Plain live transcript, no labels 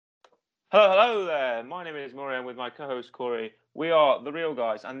Hello there. My name is Murray, and with my co-host Corey, we are the Real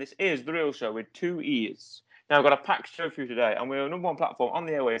Guys, and this is the Real Show with two E's. Now, I've got a packed show for you today, and we're number one platform on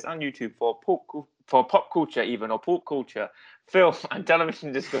the airwaves and YouTube for pop culture, even or pop culture, film, and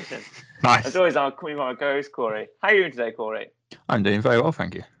television discussion. Nice. As always, I'm coming with my co-host Corey. How are you doing today, Corey? I'm doing very well,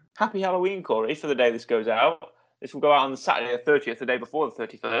 thank you. Happy Halloween, Corey, for the day this goes out. This will go out on Saturday the 30th, the day before the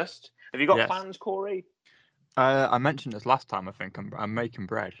 31st. Have you got plans, Corey? I mentioned this last time. I think I'm making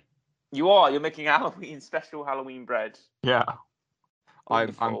bread. You are. You're making a special Halloween bread. Yeah.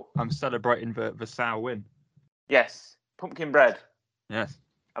 Wonderful. I'm celebrating the sour win. Yes, pumpkin bread. Yes.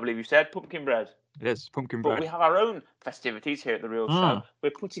 I believe you said pumpkin bread. It is pumpkin bread. But we have our own festivities here at the Real Show.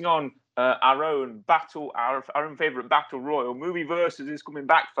 We're putting on our own battle, our own favourite battle royal. Movie Versus is coming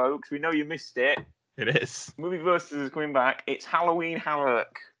back, folks. We know you missed it. It is. Movie Versus is coming back. It's Halloween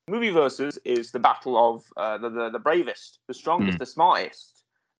Havoc. Movie Versus is the battle of the bravest, the strongest, the smartest,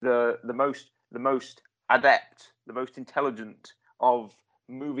 the most adept, the most intelligent of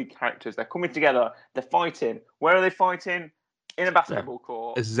movie characters. They're coming together. They're fighting. Where are they fighting? In a basketball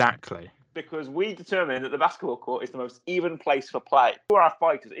court. Exactly. Because we determined that the basketball court is the most even place for play. Who are our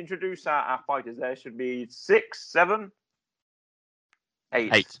fighters? Introduce our fighters. There should be 6, 7,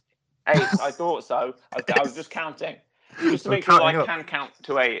 8. 8. I thought so. I was just counting. Just to make sure I can count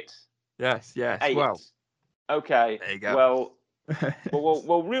to 8. Yes. 8. Well. Okay. There you go. Well,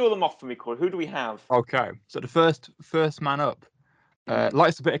 we'll reel them off for me, Corey. Who do we have? Okay. So the first man up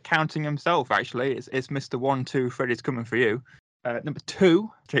likes a bit of counting himself, actually. It's Mr. 1, 2, Freddy's coming for you. Number 2,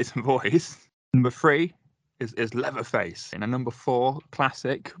 Jason Voorhees. Number 3 is Leatherface. And number 4,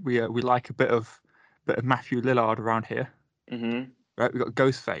 classic. We like a bit of Matthew Lillard around here. Mm-hmm. Right, we've got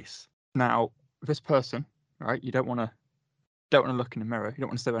Ghostface. Now, this person, right? You don't want to look in the mirror. You don't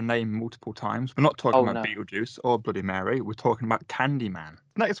want to say their name multiple times. We're not talking about Beetlejuice or Bloody Mary. We're talking about Candyman.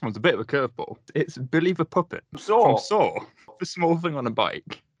 Next one's a bit of a curveball. It's Billy the Puppet from Saw. The small thing on a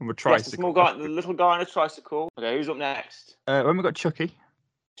bike and a tricycle. Yes, the small guy, the little guy on a tricycle. Okay, who's up next? Then we've got Chucky.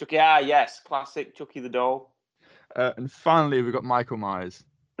 Chucky, yes, classic Chucky the doll. And finally, we've got Michael Myers.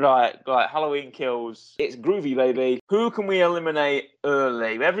 Right. Halloween Kills. It's groovy, baby. Who can we eliminate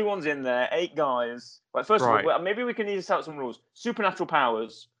early? Everyone's in there. 8 guys. Right, first of all, maybe we can need to set out some rules. Supernatural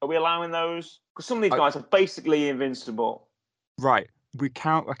powers. Are we allowing those? Because some of these guys are basically invincible. Right. We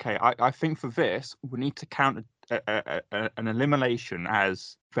count. Okay. I think for this, we need to count an elimination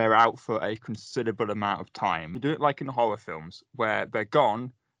as they're out for a considerable amount of time. We do it like in horror films where they're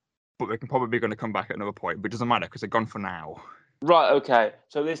gone, but they're probably going to come back at another point. But it doesn't matter because they're gone for now. Right, okay.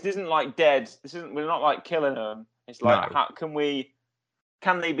 So this isn't like dead. We're not like killing them. It's like, how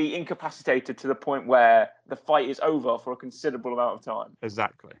can they be incapacitated to the point where the fight is over for a considerable amount of time?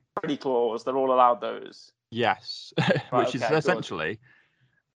 Exactly. Freddy claws, they're all allowed those. Yes. Which is essentially,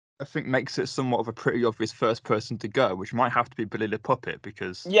 I think, makes it somewhat of a pretty obvious first person to go, which might have to be Billy the Puppet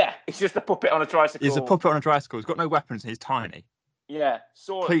because... Yeah, it's just a puppet on a tricycle. He's a puppet on a tricycle. He's got no weapons and he's tiny. Yeah.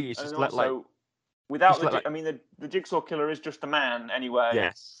 Please, just let the Jigsaw killer is just a man anyway.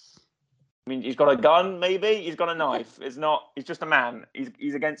 Yes. I mean, he's got a gun, maybe. He's got a knife. He's just a man.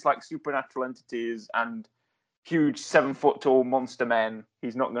 He's against like supernatural entities and huge 7-foot-tall monster men.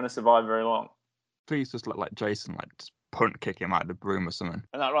 He's not going to survive very long. Please just let Jason just punt kick him out of the broom or something.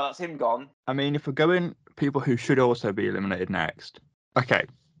 And that's him gone. I mean, if we're going people who should also be eliminated next. Okay.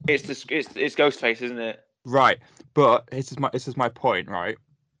 It's Ghostface, isn't it? Right. But this is my point, right?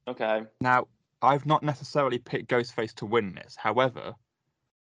 Okay. Now, I've not necessarily picked Ghostface to win this. However,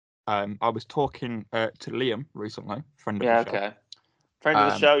 I was talking to Liam recently, friend of the show. Yeah, okay. Friend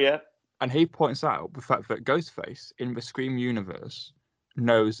of the show, yeah. And he points out the fact that Ghostface in the Scream universe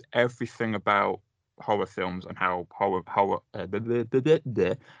knows everything about horror films and how horror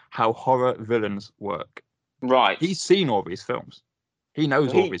villains work. Right. He's seen all these films. He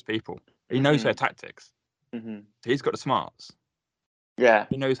knows all these people. He knows their tactics. Mm-hmm. He's got the smarts. Yeah.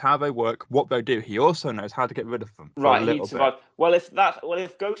 He knows how they work, what they do. He also knows how to get rid of them. Right, he'd survive. Well, if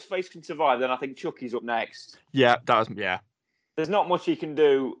Ghostface can survive, then I think Chucky's up next. Yeah, There's not much he can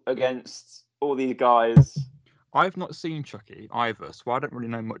do against all these guys. I've not seen Chucky either, so I don't really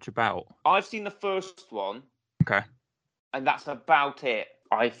know much about. I've seen the first one. Okay. And that's about it.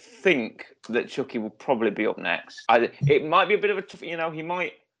 I think that Chucky will probably be up next. It might be a bit of a tough, he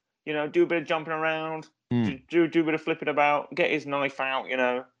might, do a bit of jumping around, do a bit of flipping about, get his knife out,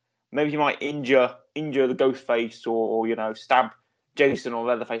 Maybe he might injure the Ghostface or stab Jason or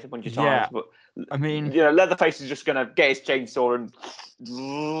Leatherface a bunch of times. Yeah. But I mean, Leatherface is just going to get his chainsaw and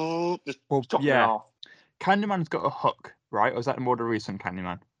just chop him off. Candyman's got a hook, right? Or is that more the recent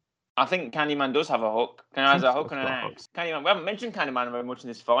Candyman? I think Candyman does have a hook. Candyman has a hook and an axe. Candyman. We haven't mentioned Candyman very much in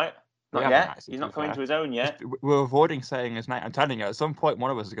this fight. Not yet. He's not coming to his own yet. We're avoiding saying his name. I'm telling you, at some point, one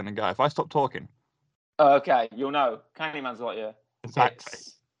of us is going to go. If I stop talking. Okay, you'll know. Candyman's got you. Exactly.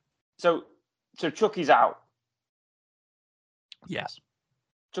 So Chucky's out. Yes.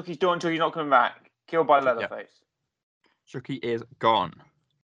 Chucky's done. Chucky's not coming back. Killed by Leatherface. Chucky is gone.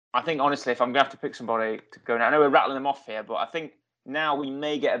 I think, honestly, if I'm going to have to pick somebody to go now, I know we're rattling them off here, but I think now we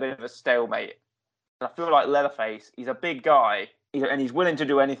may get a bit of a stalemate. I feel like Leatherface, he's a big guy, and he's willing to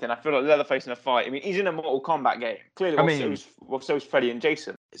do anything. I feel like Leatherface in a fight, I mean, he's in a Mortal Kombat game. Clearly, so is Freddy and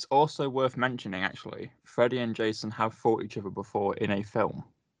Jason. It's also worth mentioning, actually, Freddy and Jason have fought each other before in a film,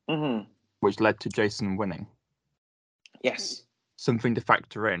 which led to Jason winning. Yes. Something to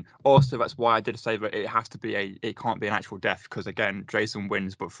factor in. Also, that's why I did say that it can't be an actual death, because again, Jason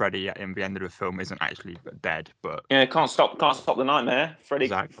wins, but Freddy in the end of the film isn't actually dead. But yeah, can't stop the nightmare. Freddy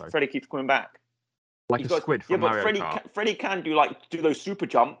keeps coming back. Like a squid from Mario Kart. Freddy can do those super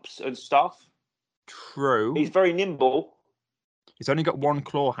jumps and stuff. True. He's very nimble. He's only got one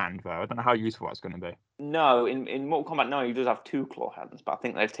claw hand, though. I don't know how useful that's going to be. No, in Mortal Kombat 9, he does have two claw hands, but I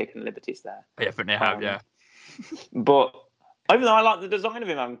think they've taken liberties there. Yeah, I think they have, yeah. But even though I like the design of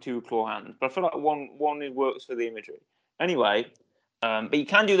him having two claw hands, but I feel like one works for the imagery. Anyway, but he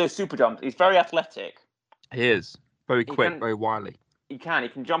can do those super jumps. He's very athletic. He is. Very quick, very wily. He can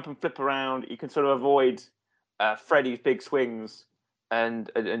jump and flip around. He can sort of avoid Freddy's big swings and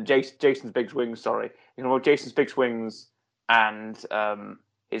Jason's big swings. Sorry, he can avoid Jason's big swings and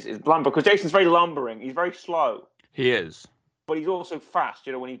his lumber, because Jason's very lumbering. He's very slow. He is, but he's also fast.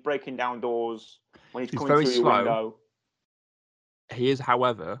 When he's breaking down doors, when he's coming very through slow. Your window. He is,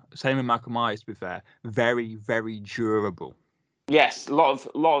 however, same with Michael Myers. To be fair, very, very durable. Yes, a lot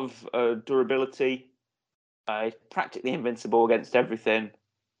of durability. He's practically invincible against everything.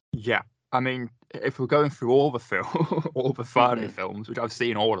 Yeah, I mean, if we're going through all the all the Friday films, which I've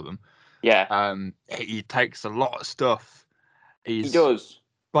seen all of them, he takes a lot of stuff. He does.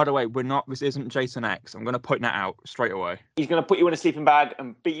 By the way, this isn't Jason X. I'm going to point that out straight away. He's going to put you in a sleeping bag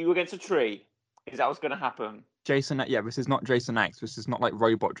and beat you against a tree. Is that what's going to happen? Jason, yeah, this is not Jason X. This is not like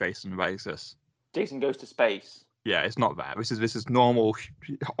robot Jason basis. Jason goes to space. Yeah, it's not that. This is normal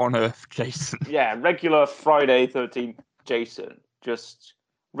on Earth Jason. Yeah, regular Friday 13th Jason. Just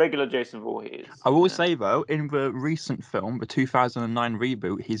regular Jason Voorhees. I will say, though, in the recent film, the 2009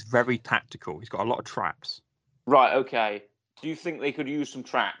 reboot, he's very tactical. He's got a lot of traps. Right, okay. Do you think they could use some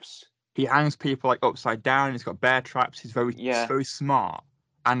traps? He hangs people upside down. He's got bear traps. He's very smart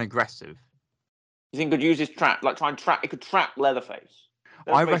and aggressive. You think he could use his trap? Try and trap? He could trap Leatherface.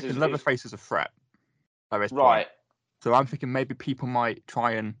 I reckon Leatherface is a threat. Right. So I'm thinking maybe people might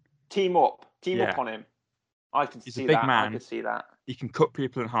try and team up on him. He's a big man. I could see that. He can cut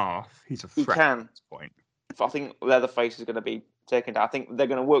people in half. He's a threat. He can. At this point. I think Leatherface is going to be taken down. I think they're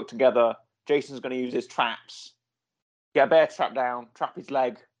going to work together. Jason's going to use his traps. Get a bear trap down. Trap his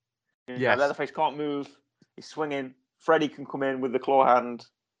leg. Yes. Leatherface can't move. He's swinging. Freddy can come in with the claw hand.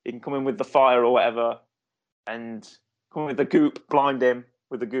 He can come in with the fire or whatever, and come in with the goop. Blind him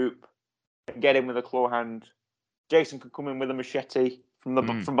with the goop, and get him with a claw hand. Jason could come in with a machete from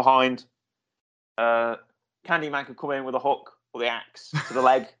behind. Candyman could come in with a hook or the axe to the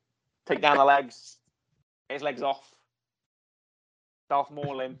leg, take down the legs, get his legs off. Darth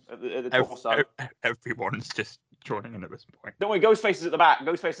Maul him at the torso. Everyone's just joining in at this point. Don't worry, Ghostface is at the back.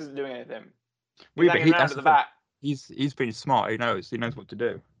 Ghostface isn't doing anything. He's hanging around at the back. He's been smart. He knows what to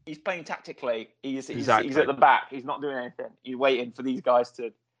do. He's playing tactically. He's at the back. He's not doing anything. He's waiting for these guys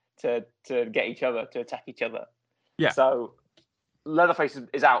to get each other, to attack each other. Yeah. So Leatherface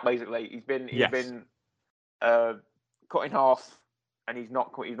is out basically. He's been cut in half, and he's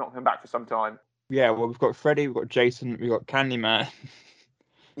not coming back for some time. Yeah. Well, we've got Freddy, we've got Jason, we've got Candyman.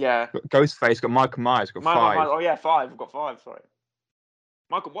 Yeah. We've got Ghostface, got Michael Myers, got 5. Oh yeah, 5. We've got 5. Sorry.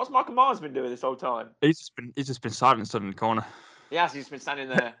 What's Michael Myers been doing this whole time? He's just been silenced in the corner. Yes, he's been standing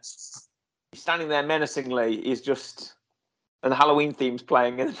there. He's standing there menacingly. He's just, and the Halloween theme's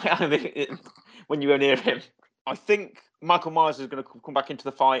playing when you go near him. I think Michael Myers is going to come back into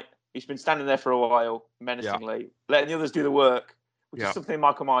the fight. He's been standing there for a while, menacingly, letting the others do the work, which is something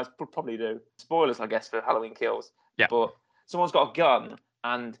Michael Myers would probably do. Spoilers, I guess, for Halloween Kills. Yeah. But someone's got a gun,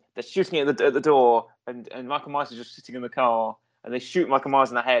 and they're shooting it at the door, and Michael Myers is just sitting in the car, and they shoot Michael Myers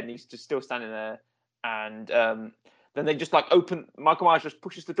in the head, and he's just still standing there. And then they just open. Michael Myers just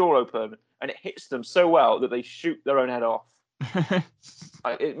pushes the door open, and it hits them so well that they shoot their own head off.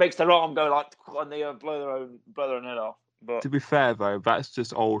 It makes their arm go and they blow their own head off. But to be fair though, that's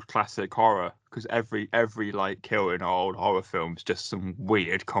just old classic horror, because every kill in old horror films just some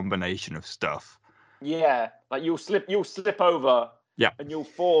weird combination of stuff. Yeah, you'll slip over Yeah. And you'll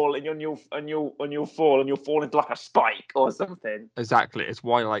fall, and you'll fall into like a spike or something. Exactly. It's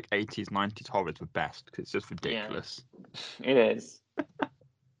why like 80s, 90s horrors were best, because it's just ridiculous. Yeah, it is.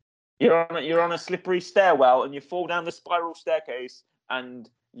 You're on a slippery stairwell, and you fall down the spiral staircase, and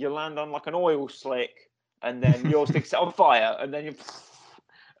you land on like an oil slick, and then yours sticks on fire, and then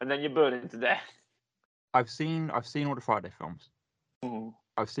you burn to death. I've seen all the Friday films. Mm.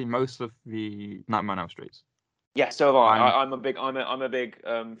 I've seen most of the Nightmare on Elm Streets. Yeah, so have I. I'm a big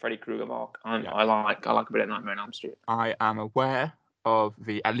Freddy Krueger mark. I like a bit of Nightmare on Elm Street. I am aware of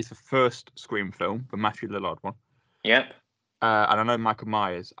at least the first Scream film, the Matthew Lillard one. Yep. And I know Michael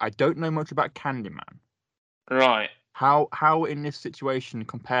Myers. I don't know much about Candyman. Right. How in this situation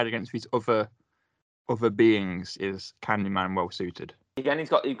compared against these other beings is Candyman well suited? Again, he's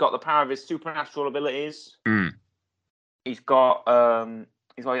got the power of his supernatural abilities. Mm. He's got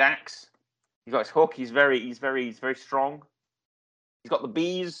his axe. He's got his hook. He's very strong. He's got the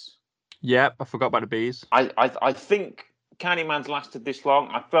bees. Yep, I forgot about the bees. I think Candyman's lasted this long.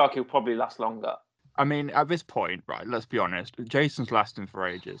 I feel like he'll probably last longer. I mean, at this point, right, let's be honest, Jason's lasting for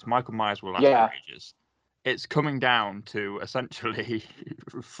ages. Michael Myers will last for ages. It's coming down to essentially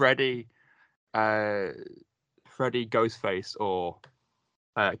Freddy, Ghostface, or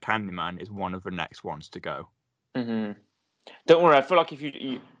Candyman is one of the next ones to go. Mm-hmm. Don't worry, I feel like if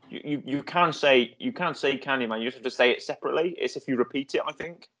you can't say Candyman, you just have to say it separately. It's if you repeat it, I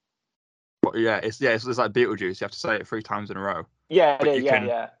think. But it's like Beetlejuice. You have to say it 3 times in a row. Yeah, but you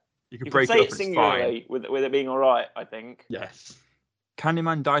can break say it up it and singularly with it being all right, I think. Yes.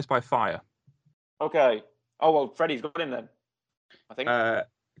 Candyman dies by fire. Okay. Oh well, Freddy's got him then, I think.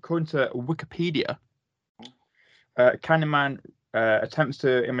 According to Wikipedia, Candyman attempts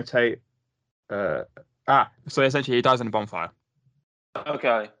to imitate. So essentially, he dies in a bonfire.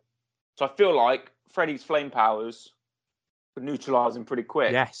 Okay. So I feel like Freddy's flame powers could neutralise him pretty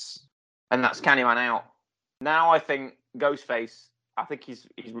quick. Yes. And that's Candyman out. Now I think Ghostface. I think he's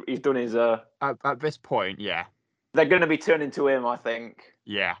done his. At this point, yeah. They're going to be turning to him, I think.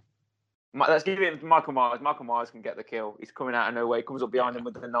 Yeah. Let's give it to Michael Myers. Michael Myers can get the kill. He's coming out of nowhere. He comes up behind him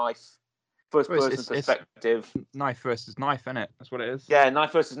with the knife. First person perspective. It's knife versus knife, isn't it? That's what it is. Yeah,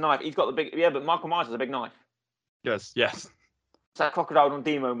 knife versus knife. He's got the big. Yeah, but Michael Myers has a big knife. Yes. It's that Crocodile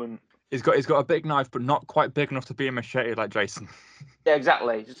Dundee moment. He's got a big knife, but not quite big enough to be a machete like Jason. Yeah,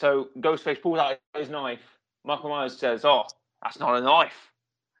 exactly. So Ghostface pulls out his knife. Michael Myers says, "Oh, that's not a knife.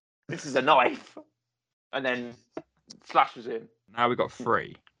 This is a knife," and then slashes him. Now we got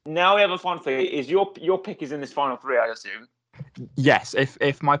 3. Now we have a final 3. Is your pick is in this final 3? I assume. Yes.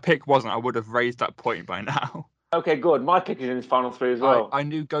 If my pick wasn't, I would have raised that point by now. Okay, good. My pick is in this final 3 as well. I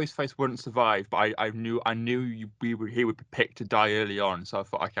knew Ghostface wouldn't survive, but I knew he would be picked to die early on. So I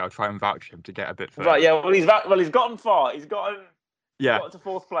thought, okay, I'll try and vouch for him to get a bit further. Right. Yeah. Well, he's gotten far. He's gotten to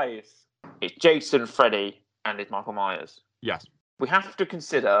 4th place. It's Jason, Freddy, and it's Michael Myers. Yes. We have to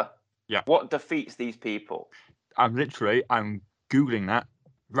consider what defeats these people. I'm Googling that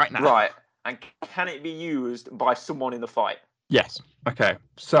right now. Right. And can it be used by someone in the fight? Yes. Okay.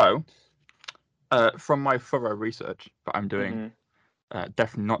 So, from my thorough research that I'm doing,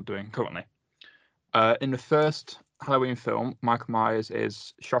 definitely not doing currently, in the first Halloween film, Michael Myers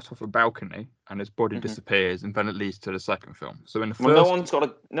is shot off a balcony and his body disappears, and then it leads to the second film. So in the first,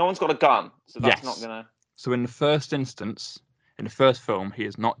 no one's got a gun, so that's not gonna. So in the first instance, in the first film, he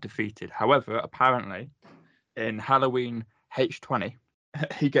is not defeated. However, apparently, in Halloween H20,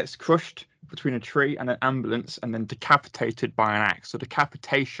 he gets crushed between a tree and an ambulance, and then decapitated by an axe. So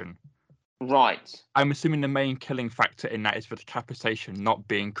decapitation. Right. I'm assuming the main killing factor in that is the decapitation, not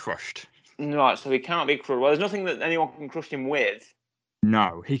being crushed. Right, so he can't be crushed. Well, there's nothing that anyone can crush him with.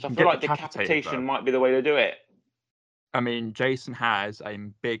 No, he can get decapitated. I feel like decapitation might be the way to do it. I mean, Jason has a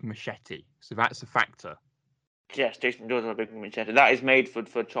big machete, so that's a factor. Yes, Jason does have a big machete. That is made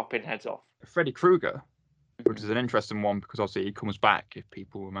for chopping heads off. Freddy Krueger, which is an interesting one because obviously he comes back if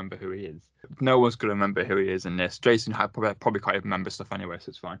people remember who he is. No one's going to remember who he is in this. Jason probably can't even remember stuff anyway, so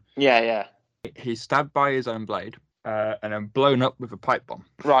it's fine. Yeah. He's stabbed by his own blade. And then blown up with a pipe bomb.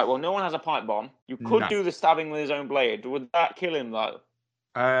 Right, well, no one has a pipe bomb. You could do the stabbing with his own blade. Would that kill him, though?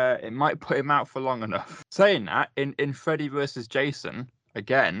 It might put him out for long enough. Saying that, in Freddy versus Jason,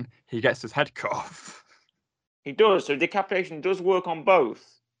 again, he gets his head cut off. He does, so decapitation does work on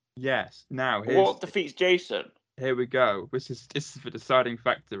both. Yes. Now, what defeats Jason? Here we go. This is the deciding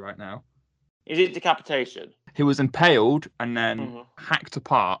factor right now. Is it decapitation? He was impaled and then hacked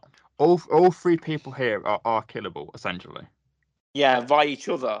apart. All 3 people here are killable, essentially. Yeah, by each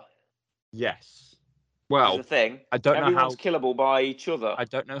other. Yes. Well, the thing. I don't know how everyone's killable by each other. I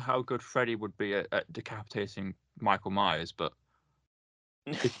don't know how good Freddy would be at decapitating Michael Myers, but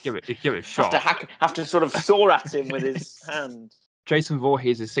You give it a shot. Have to sort of saw at him with his hand. Jason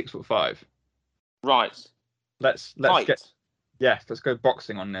Voorhees is 6'5". Right. Let's let's go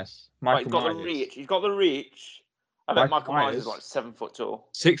boxing on this. Right, he's got the reach. He's got the reach. I bet Michael Myers is like 7 foot tall.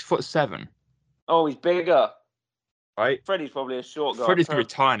 6'7". Oh, he's bigger. Right. Freddy's probably a short guy. Freddy's gonna be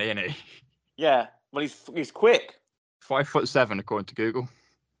tiny, isn't he? Yeah. Well, he's quick. 5'7" according to Google.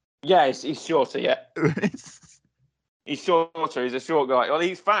 Yeah, he's shorter. Yeah. He's shorter. He's a short guy. Well,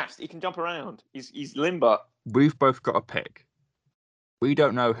 he's fast. He can jump around. He's limber. We've both got a pick. We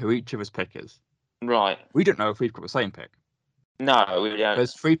don't know who each of us pick is. Right. We don't know if we've got the same pick. No, we don't.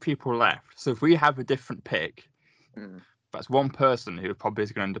 There's 3 people left. So if we have a different pick, that's one person who probably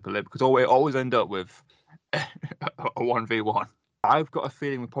is going to end up a lip because we always end up with a 1v1. I've got a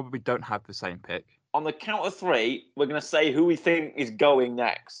feeling we probably don't have the same pick. On the count of 3, we're going to say who we think is going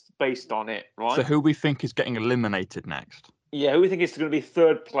next based on it, right? So who we think is getting eliminated next. Yeah, who we think is going to be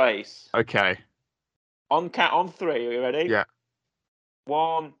 3rd place. Okay. On 3, are you ready? Yeah.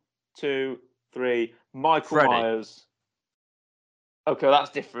 1, 2, 3. Michael Freddy. Myers. Okay, that's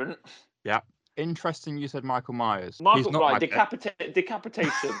different. Yeah. Interesting you said Michael Myers. He's not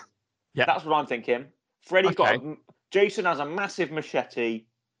decapitation. Yeah. That's what I'm thinking. Freddy's got Jason has a massive machete.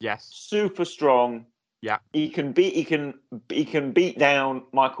 Yes. Super strong. Yeah. He can beat down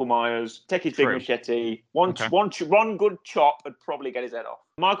Michael Myers, take his big machete. One good chop would probably get his head off.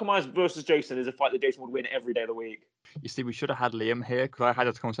 Michael Myers versus Jason is a fight that Jason would win every day of the week. You see, we should have had Liam here because I had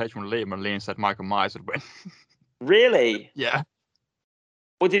this conversation with Liam and Liam said Michael Myers would win. Really? Yeah.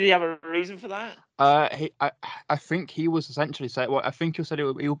 Well, did he have a reason for that? I think he was essentially saying. Well, I think he said he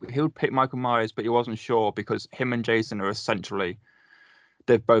would pick Michael Myers, but he wasn't sure because him and Jason are essentially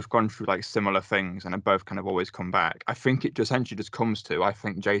they've both gone through like similar things and have both kind of always come back. I think it just essentially just comes to I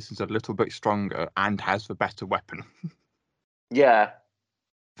think Jason's a little bit stronger and has the better weapon. Yeah,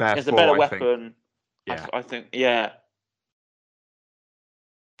 it's a better weapon. Yeah, I think. Yeah,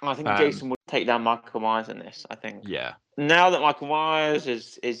 I think Jason would take down Michael Myers in this. I think. Yeah. Now that Michael Myers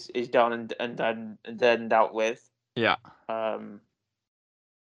is done and then dealt with. Yeah.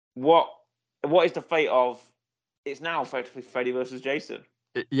 What is the fate of? It's now effectively Freddy versus Jason.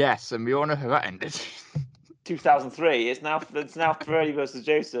 Yes, and we all know how that ended. 2003. It's now Freddy versus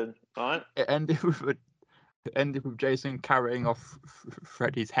Jason, right? It ended with Jason carrying off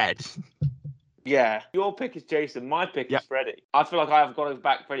Freddy's head. Yeah, your pick is Jason. My pick is Freddy. I feel like I have got to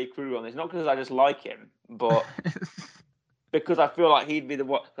back Freddy Krueger on this, not because I just like him, but because I feel like he'd be the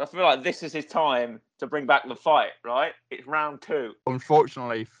one. I feel like this is his time to bring back the fight. Right? It's round 2.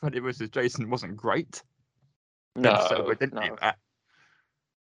 Unfortunately, Freddy versus Jason wasn't great. No, so we didn't do that.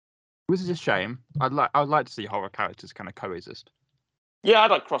 Which is a shame. I'd like to see horror characters kind of coexist. Yeah,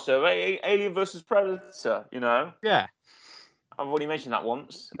 I'd like crossover. Alien versus Predator. You know. Yeah. I've already mentioned that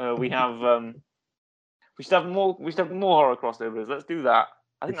once. We have. We should have more horror crossovers. Let's do that.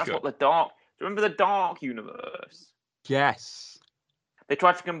 I think that's what the Dark. Do you remember the Dark universe? Yes. They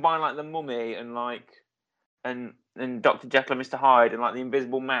tried to combine like the Mummy and Dr. Jekyll and Mr. Hyde and like the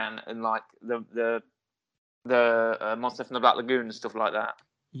Invisible Man and like the Monster from the Black Lagoon and stuff like that.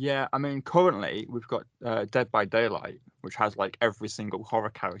 Yeah, I mean, currently we've got Dead by Daylight, which has like every single horror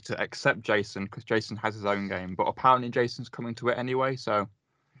character except Jason, because Jason has his own game. But apparently Jason's coming to it anyway. So.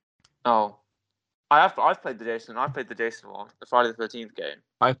 Oh, I've played the Jason. I played the Jason one, the Friday the 13th game.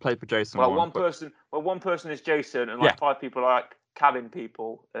 I've played the Jason one. One person is Jason, and like 5 people are like cabin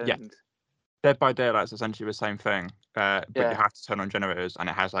people. And... Yeah. Dead by Daylight is essentially the same thing, but you have to turn on generators, and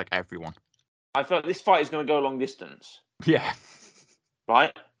it has like everyone. I feel like this fight is going to go long distance. Yeah.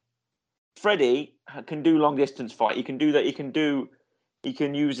 Right. Freddy can do long distance fight. He can do that. He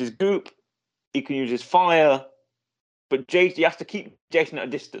can use his goop. He can use his fire. But Jason, you have to keep Jason at a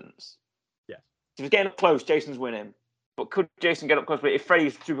distance. Yeah. If he's getting up close, Jason's winning. But could Jason get up close? But if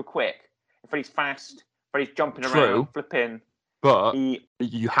Freddy's super quick, if Freddy's fast, Freddy's jumping around, flipping. But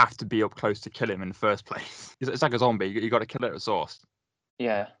you have to be up close to kill him in the first place. It's like a zombie. You got to kill it at the source.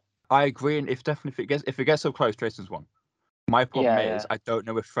 Yeah. I agree. And if it gets so close, Jason's won. My problem is I don't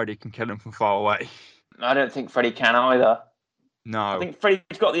know if Freddy can kill him from far away. I don't think Freddy can either. No. I think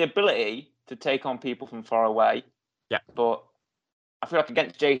Freddy's got the ability to take on people from far away. Yeah. But I feel like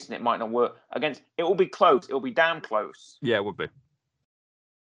against Jason it might not work. It will be close. It will be damn close. Yeah, it would be.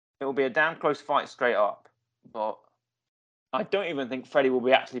 It will be a damn close fight straight up. But I don't even think Freddy will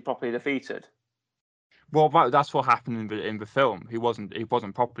be actually properly defeated. Well, that's what happened in the film. He wasn't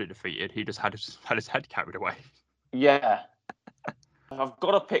properly defeated. He just had his head carried away. Yeah. I've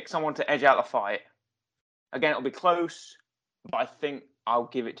got to pick someone to edge out the fight. Again, it'll be close, but I think I'll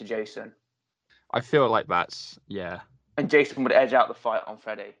give it to Jason. I feel like that's And Jason would edge out the fight on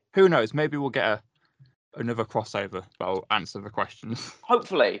Freddy. Who knows? Maybe we'll get another crossover that'll answer the questions.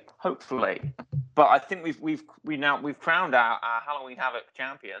 Hopefully. But I think we've crowned our Halloween Havoc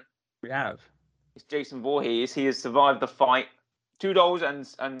champion. We have. It's Jason Voorhees. He has survived the fight.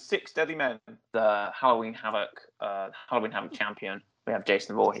 $2 and 6 deadly men. The Halloween Havoc champion. We have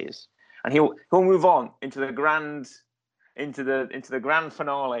Jason Voorhees, and he'll move on into the grand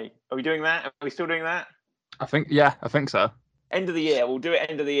finale. Are we doing that? Are we still doing that? I think so. End of the year. We'll do it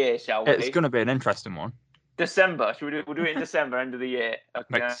end of the year, shall we? It's going to be an interesting one. December. We'll do it in December, end of the year.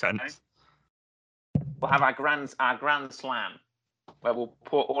 Okay. Makes sense. We'll have our grand slam, where we'll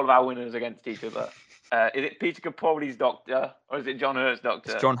put all of our winners against each other. Is it Peter Capaldi's Doctor, or is it John Hurt's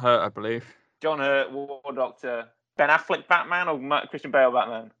Doctor? It's John Hurt, I believe. John Hurt, War Doctor. Ben Affleck Batman or Christian Bale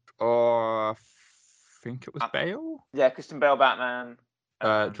Batman? Or I think it was Bale. Yeah, Christian Bale Batman.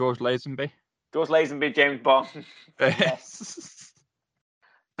 George Lazenby. George Lazenby, James Bond. Yes.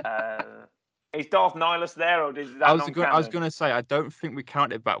 Is Darth Nihilus there, or is that I was going to say I don't think we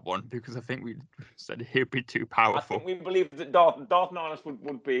counted that one because I think we said he'd be too powerful. I think we believe that Darth Nihilus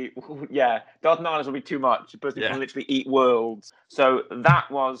would be Darth Nihilus would be too much. But he can literally eat worlds. So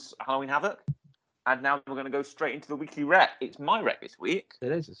that was Halloween Havoc, and now we're going to go straight into the weekly rec. It's my rec this week.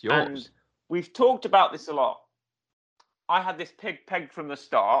 It is. It's yours. And we've talked about this a lot. I had this pig pegged from the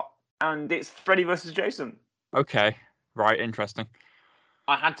start, and it's Freddy versus Jason. Okay. Right. Interesting.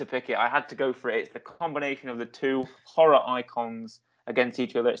 I had to pick it. I had to go for it. It's the combination of the two horror icons against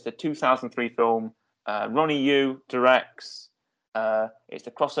each other. It's the 2003 film. Ronnie Yu directs. It's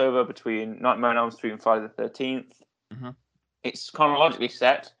the crossover between Nightmare on Elm Street and Friday the 13th. Mm-hmm. It's chronologically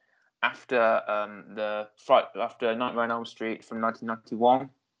set after Nightmare on Elm Street from 1991,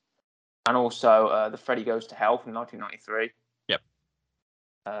 and also the Freddy Goes to Hell from 1993. Yep.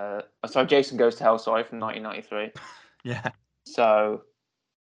 Jason Goes to Hell. Sorry, from 1993. Yeah. So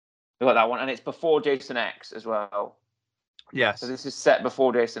we got that one, and it's before Jason X as well. Yes. So this is set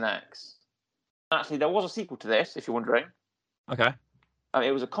before Jason X. Actually, there was a sequel to this, if you're wondering. Okay.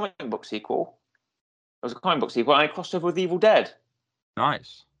 It was a comic book sequel. And it crossed over with Evil Dead.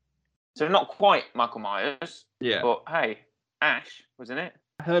 Nice. So not quite Michael Myers. Yeah. But hey, Ash was in it.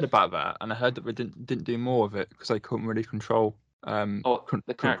 I heard about that, and I heard that we didn't do more of it because they couldn't really control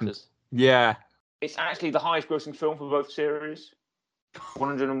the characters. Yeah. It's actually the highest grossing film for both series.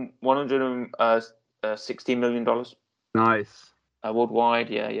 $160 million. Nice. Worldwide,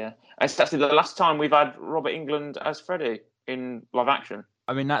 yeah. It's actually the last time we've had Robert Englund as Freddy in live action.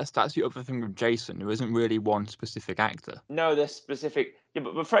 I mean, that's the other thing with Jason. There isn't really one specific actor. No, there's specific. Yeah,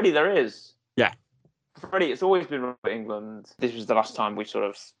 but Freddy there is. Yeah. For Freddy, it's always been Robert Englund. This was the last time we sort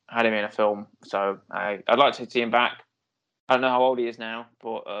of had him in a film, so I'd like to see him back. I don't know how old he is now,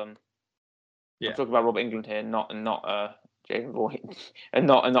 but I'm talking about Robert Englund here, not Jason Voorhees, and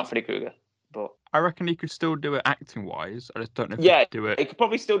not Freddy Krueger. But I reckon he could still do it acting wise. I just don't know if he could do it. He could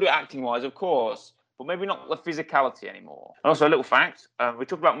probably still do it acting wise, of course, but maybe not the physicality anymore. And also, a little fact: we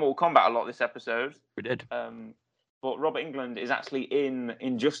talked about Mortal Kombat a lot this episode. We did. But Robert Englund is actually in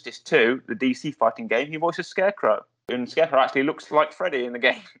Injustice 2, the DC fighting game. He voices Scarecrow, and Scarecrow actually looks like Freddy in the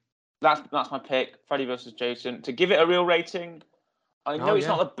game. That's my pick: Freddy versus Jason. To give it a real rating, I know it's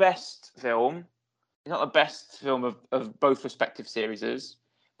not the best film. It's not the best film of both respective series,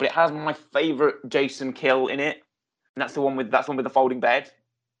 but it has my favourite Jason kill in it, and that's the one with the folding bed.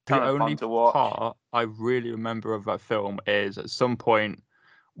 The only part I really remember of that film is at some point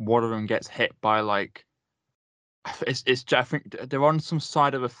one of them gets hit by like I think they're on some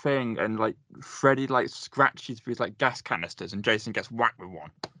side of a thing, and like Freddy like scratches these like gas canisters, and Jason gets whacked with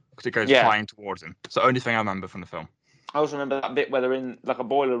one because it goes flying towards him. It's the only thing I remember from the film. I also remember that bit where they're in like a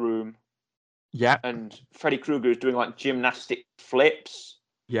boiler room. Yeah. And Freddy Krueger is doing like gymnastic flips.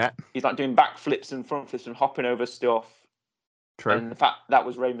 Yeah. He's like doing back flips and front flips and hopping over stuff. True. And the fact that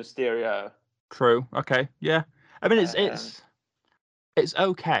was Rey Mysterio. True. Okay. Yeah. I mean, it's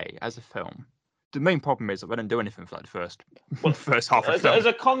okay as a film. The main problem is that we didn't do anything for like the first half of the film. As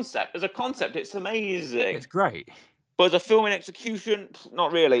a concept, it's amazing. It's great. But as a film in execution,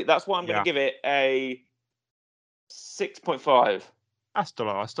 not really. That's why I'm going to give it a 6.5. That's still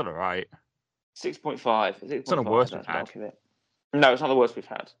all right. 6.5. It's not the worst we've had. No, it's not the worst we've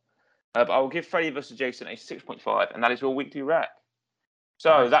had. But I will give Freddy vs. Jason a 6.5, and that is your weekly rec.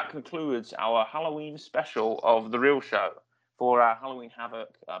 So that concludes our Halloween special of The Real Show for our Halloween Havoc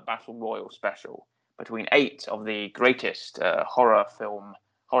Battle Royal special between 8 of the greatest horror film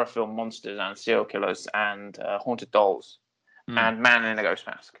monsters and serial killers and haunted dolls and man in a ghost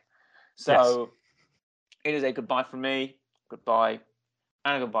mask. So it is a goodbye from me, goodbye,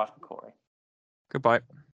 and a goodbye from Corey. Goodbye.